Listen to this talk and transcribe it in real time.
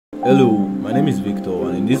Hello, my name is Victor,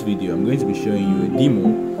 and in this video I'm going to be showing you a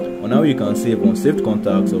demo on how you can save unsaved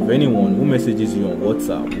contacts of anyone who messages you on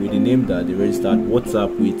WhatsApp with the name that they registered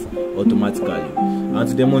WhatsApp with automatically. And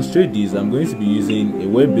to demonstrate this, I'm going to be using a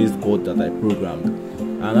web-based bot that I programmed.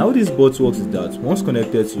 And how this bot works is that once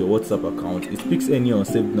connected to your WhatsApp account, it picks any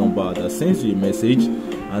unsaved number that sends you a message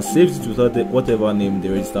and saves it with whatever name they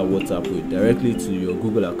registered WhatsApp with directly to your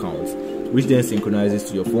Google account, which then synchronizes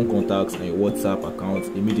to your phone contacts and your WhatsApp account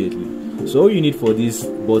immediately. So all you need for this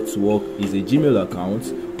bot to work is a Gmail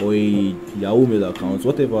account or a Yahoo Mail account,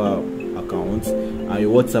 whatever account, and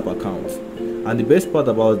your WhatsApp account. And the best part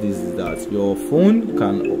about this is that your phone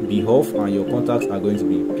can be off and your contacts are going to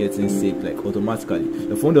be getting saved like automatically.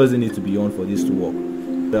 The phone doesn't need to be on for this to work.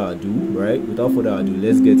 Without further ado,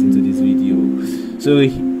 let's get into this video. So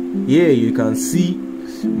here you can see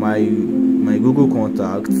my Google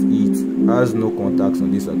contacts. It has no contacts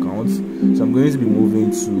on this account, so I'm going to be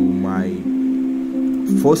moving to my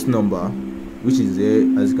first number, which is there.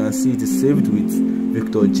 As you can see, it is saved with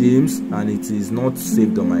Victor James and it is not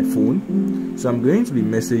saved on my phone. So I'm going to be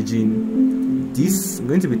messaging this. I'm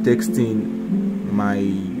going to be texting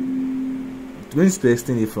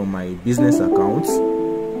it from my business account,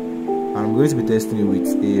 and I'm going to be testing it with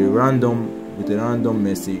a random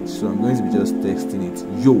message. So I'm going to be just texting it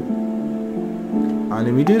yo, and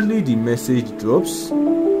immediately the message drops,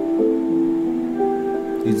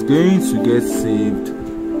 it's going to get saved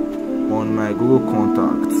on my Google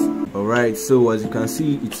contacts. Alright, so as you can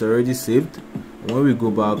see, it's already saved. When we go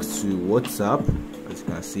back to WhatsApp, as you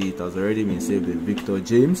can see, it has already been saved with Victor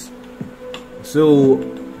James. So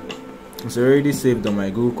it's already saved on my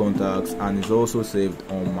Google contacts and it's also saved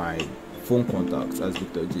on my phone contacts as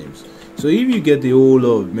Victor James. So if you get a whole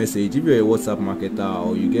lot of message, if you're a WhatsApp marketer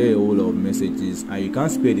or you get a whole lot of messages and you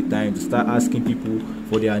can't spare the time to start asking people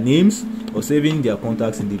for their names or saving their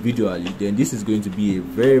contacts individually, then this is going to be a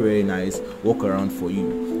very nice workaround for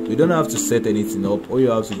you. You don't have to set anything up. All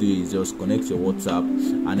you have to do is just connect your WhatsApp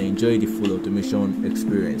and enjoy the full automation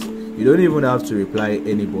experience. You don't even have to reply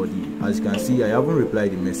anybody. As you can see, I haven't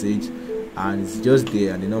replied the message and it's just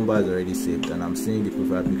there and the number is already saved, and I'm seeing the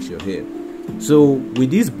profile picture here. So with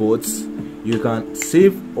these bots, you can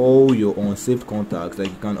save all your unsaved contacts. Like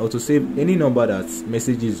you can also save any number that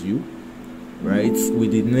messages you, right,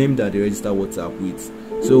 with the name that they register WhatsApp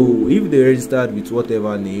with. So if they registered with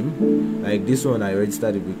whatever name, like this one I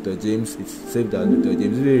registered with Victor James, it's saved as Victor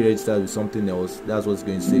James. If they registered with something else, that's what's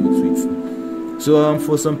going to save it with. So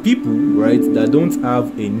for some people, right, that don't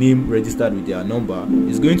have a name registered with their number,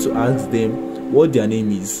 it's going to ask them what their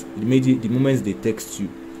name is the moment they text you.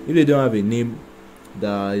 If they don't have a name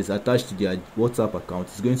that is attached to their WhatsApp account,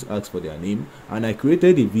 it's going to ask for their name, and I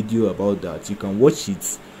created a video about that. You can watch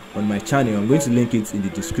it on my channel. I'm going to link it in the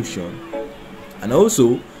description. And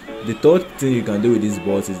also, the third thing you can do with this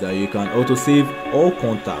bot is that you can auto save all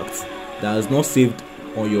contacts that is not saved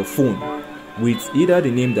on your phone with either the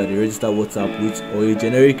name that they register WhatsApp with or a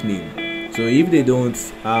generic name. So if they don't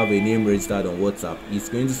have a name registered on WhatsApp, it's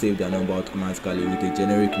going to save their number automatically with a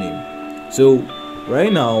generic name. So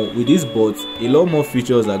right now with this bot, a lot more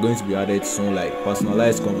features are going to be added soon, like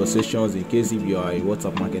personalized conversations, in case if you are a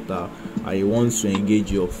WhatsApp marketer and you want to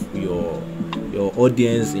engage your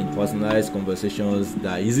audience in personalized conversations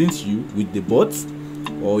that isn't you with the bot,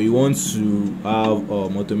 or you want to have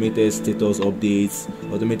automated status updates,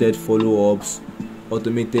 automated follow-ups,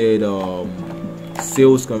 automated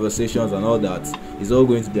sales conversations and all that, is all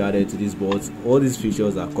going to be added to this bot. All these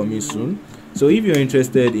features are coming soon. So if you're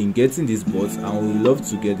interested in getting this bot and would love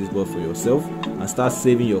to get this bot for yourself and start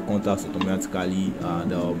saving your contacts automatically,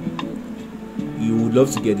 and you would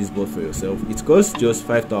love to get this bot for yourself, it costs just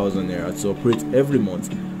 5,000 naira to operate every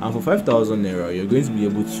month. And for 5,000 naira, you're going to be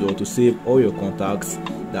able to auto save all your contacts,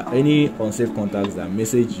 that any unsaved contacts that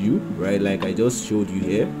message you, right, like I just showed you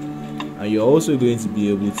here. And you're also going to be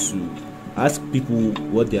able to ask people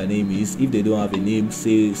what their name is if they don't have a name,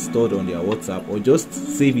 say, stored on their WhatsApp, or just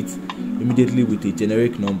save it immediately with a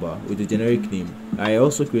generic number, with a generic name. I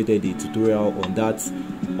also created a tutorial on that,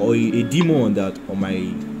 or a demo on that on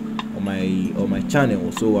my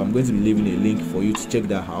channel, so I'm going to be leaving a link for you to check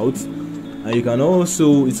that out. And you can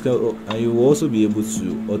also you will also be able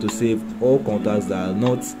to auto save all contacts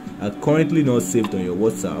that are currently not saved on your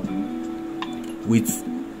WhatsApp with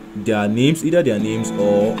their names, either their names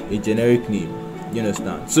or a generic name. You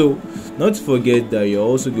understand? So not to forget that you're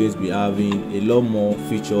also going to be having a lot more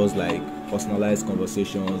features like personalized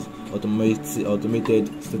conversations,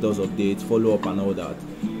 automated status updates, follow-up and all that.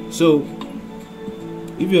 So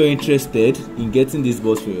if you're interested in getting this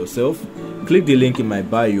bot for yourself, click the link in my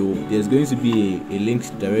bio. There's going to be a link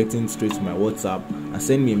directing straight to my WhatsApp and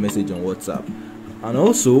send me a message on WhatsApp. And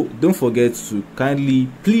also don't forget to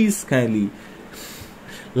please kindly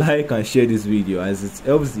like and share this video, as it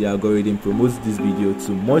helps the algorithm promote this video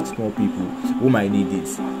to much more people who might need it.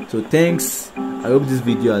 So thanks. I hope this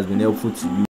video has been helpful to you.